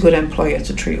expect a good employer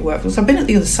to treat a workforce. I've been at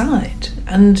the other side,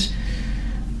 and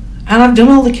I've done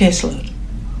all the caseload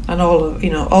and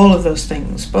all of those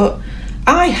things, but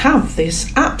I have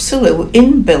this absolute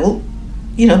inbuilt,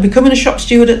 becoming a shop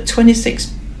steward at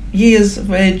 26 years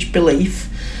of age belief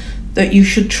that you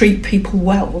should treat people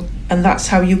well, and that's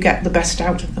how you get the best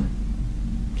out of them.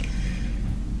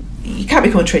 You can't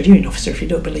become a trade union officer if you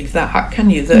don't believe that, can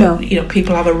you? That No.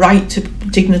 People have a right to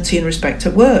dignity and respect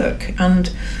at work,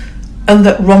 and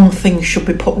that wrong things should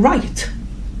be put right,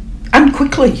 and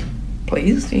quickly,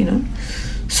 please.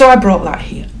 So I brought that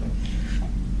here,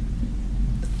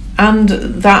 and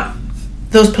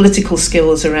those political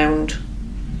skills around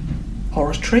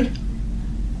oratory.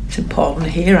 It's important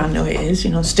here, I know it is,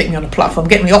 sticking me on a platform.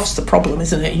 Getting me off's the problem,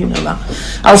 isn't it? You know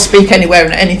that. I'll speak anywhere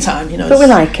and at any time, But we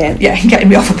like it. Yeah, getting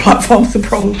me off a platform's the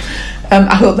problem.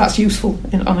 I hope that's useful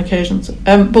on occasions.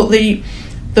 But the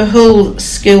whole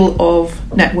skill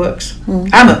of networks.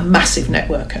 I'm a massive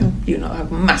networker, I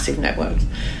have massive networks.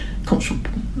 Comes from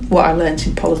what I learnt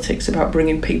in politics about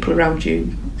bringing people around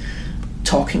you,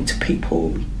 talking to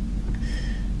people.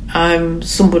 I'm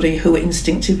somebody who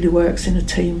instinctively works in a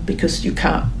team, because you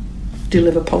can't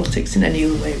deliver politics in any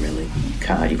other way, really. You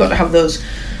can't. You've got to have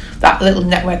that little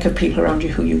network of people around you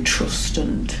who you trust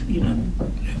and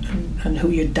who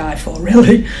you'd die for,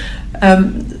 really.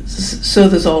 So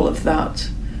there's all of that.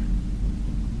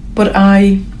 But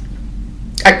I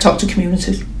talk to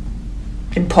communities.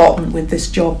 Important with this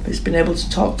job is being able to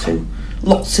talk to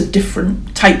lots of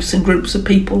different types and groups of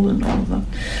people and all of that.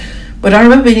 But I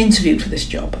remember being interviewed for this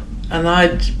job, and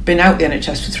I'd been out the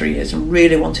NHS for 3 years and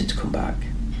really wanted to come back.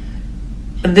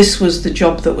 And this was the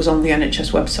job that was on the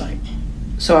NHS website.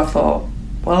 So I thought,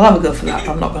 well, I'll have a go for that,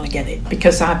 but I'm not going to get it,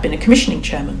 because I'd been a commissioning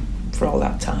chairman for all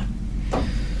that time.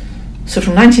 So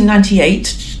from 1998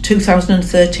 to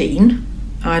 2013,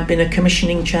 I'd been a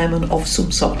commissioning chairman of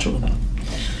some sort or other.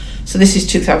 So this is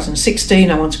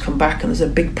 2016, I want to come back, and there's a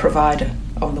big provider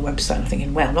on the website. I'm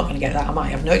thinking, well, I'm not going to get that, I might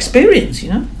have no experience,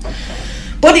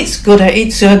 But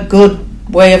it's a good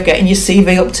way of getting your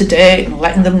CV up to date and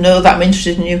letting them know that I'm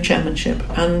interested in new chairmanship.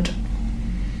 And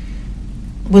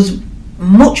was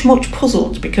much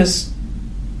puzzled, because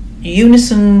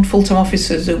unison full-time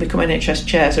officers who become NHS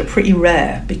chairs are pretty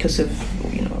rare because of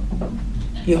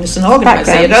unison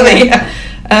organising,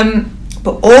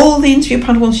 but all the interview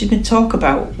panel wanted me to talk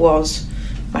about was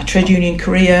my trade union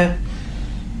career,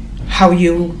 how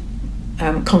you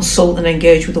consult and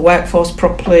engage with the workforce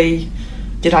properly.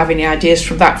 Did I have any ideas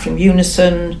from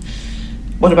Unison?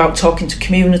 What about talking to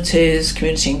communities,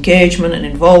 community engagement and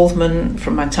involvement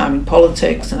from my time in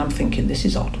politics? And I'm thinking, this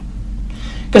is odd.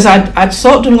 Because I'd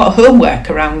sort of done a lot of homework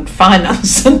around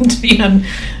finance and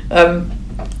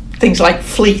things like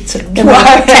fleet and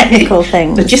technical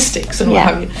things, logistics and what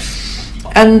have you.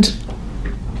 And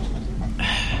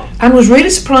was really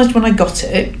surprised when I got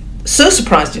it. So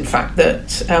surprised, in fact,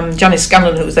 that Janice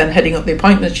Scanlon, who was then heading up the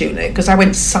appointments unit, because I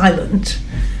went silent,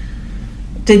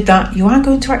 did that, you are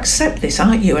going to accept this,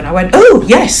 aren't you? And I went, oh,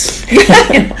 yes,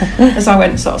 as I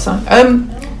went sort of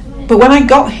silent. But when I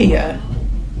got here,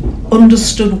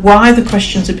 understood why the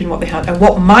questions had been what they had and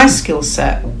what my skill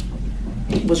set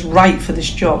was right for this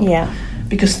job. Yeah.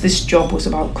 Because this job was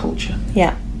about culture.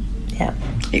 Yeah.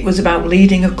 It was about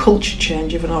leading a culture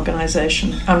change of an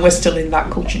organisation, and we're still in that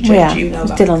culture change. We're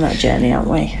still on that journey, aren't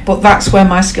we? But that's where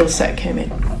my skill set came in.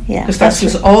 Yeah, because that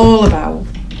was all about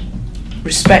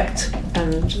respect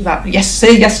and that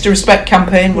say yes to respect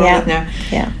campaign we're on now.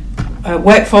 Yeah.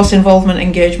 Workforce involvement,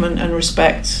 engagement, and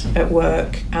respect at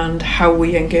work, and how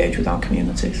we engage with our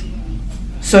communities.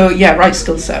 So right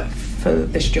skill set for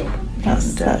this job.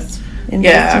 That's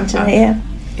interesting to hear.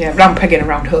 Round pegging and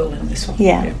round hole in this one.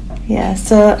 Yeah,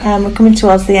 so we're coming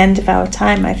towards the end of our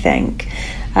time, I think.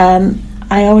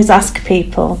 I always ask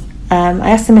people, I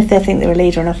ask them if they think they're a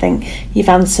leader, and I think you've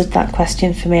answered that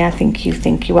question for me. I think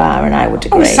you are, and I would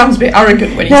agree. It sounds a bit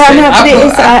arrogant when you say that. But it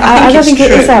is, I don't think true.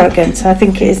 It is arrogant. I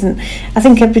think it isn't. I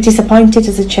think I'd be disappointed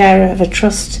as a chair of a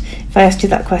trust if I asked you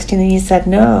that question and you said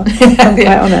no, if I'm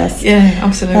quite honest. Yeah,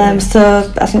 absolutely.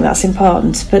 So I think that's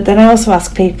important. But then I also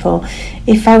ask people,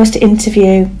 if I was to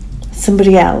interview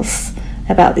somebody else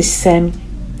about this same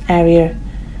area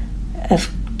of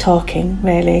talking,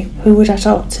 really, who would I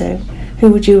talk to? Who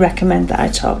would you recommend that I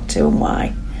talk to, and why?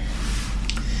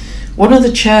 One of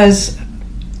the chairs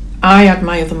I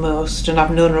admire the most, and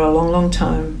I've known her a long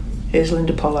time, is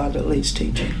Linda Pollard at Leeds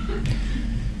Teaching.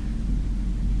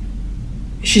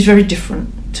 She's very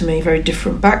different. to me, very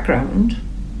different background.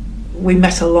 We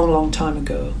met a long time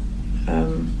ago,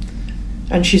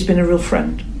 and she's been a real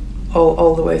friend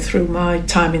all the way through my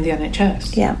time in the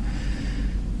NHS. Yeah.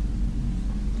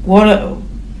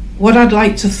 What I'd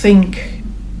like to think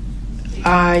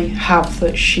I have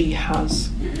that she has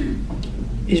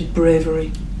is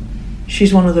bravery.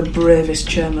 She's one of the bravest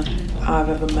chairmen I've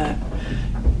ever met.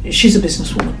 She's a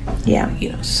businesswoman.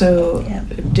 Yeah. So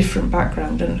a different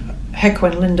background. And heck,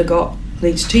 when Linda got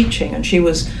Leeds teaching, and she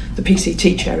was the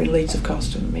PCT chair in Leeds, of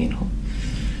course, and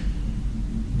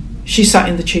she sat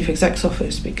in the chief exec's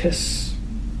office because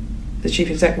the chief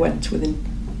exec went within,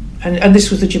 and this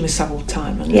was the Jimmy Savile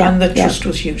time, and the trust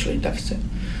was hugely in deficit.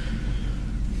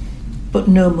 But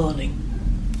no moaning,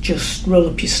 just roll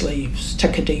up your sleeves,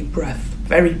 take a deep breath.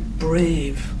 Very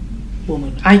brave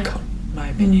woman, icon, in my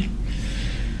opinion.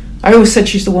 I always said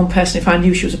she's the one person, if I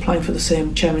knew she was applying for the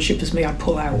same chairmanship as me, I'd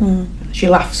pull out. She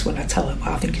laughs when I tell her, but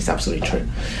I think it's absolutely true.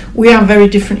 We are very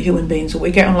different human beings, but we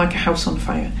get on like a house on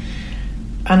fire.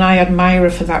 And I admire her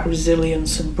for that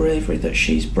resilience and bravery that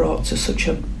she's brought to such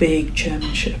a big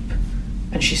chairmanship,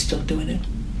 and she's still doing it.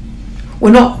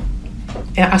 We're not,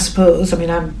 I suppose,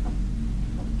 I'm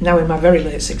now in my very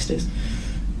late 60s.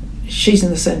 She's in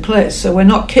the same place, so we're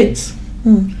not kids.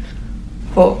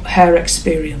 But her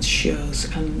experience shows,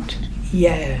 and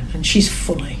she's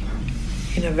funny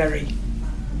in a very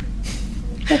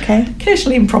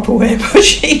occasionally improper way, but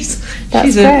she's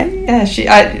great.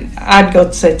 I'd go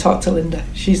to say talk to Linda.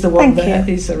 She's the one that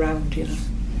is around,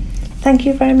 Thank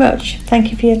you very much.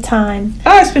 Thank you for your time.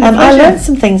 It's been a pleasure. I learned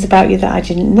some things about you that I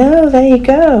didn't know. There you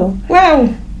go.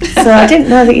 Wow. So I didn't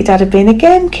know that your dad had been a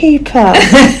gamekeeper.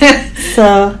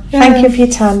 So thank you for your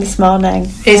time this morning.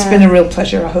 It's been a real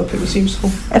pleasure. I hope it was useful.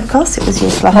 Of course it was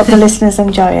useful. I hope the listeners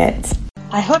enjoy it.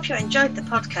 I hope you enjoyed the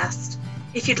podcast.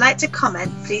 If you'd like to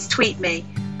comment, please tweet me.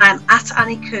 I'm at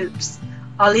Annie Coops,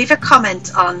 or leave a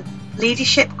comment on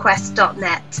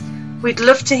leadershipquest.net. We'd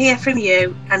love to hear from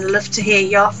you and love to hear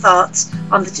your thoughts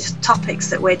on the topics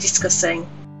that we're discussing.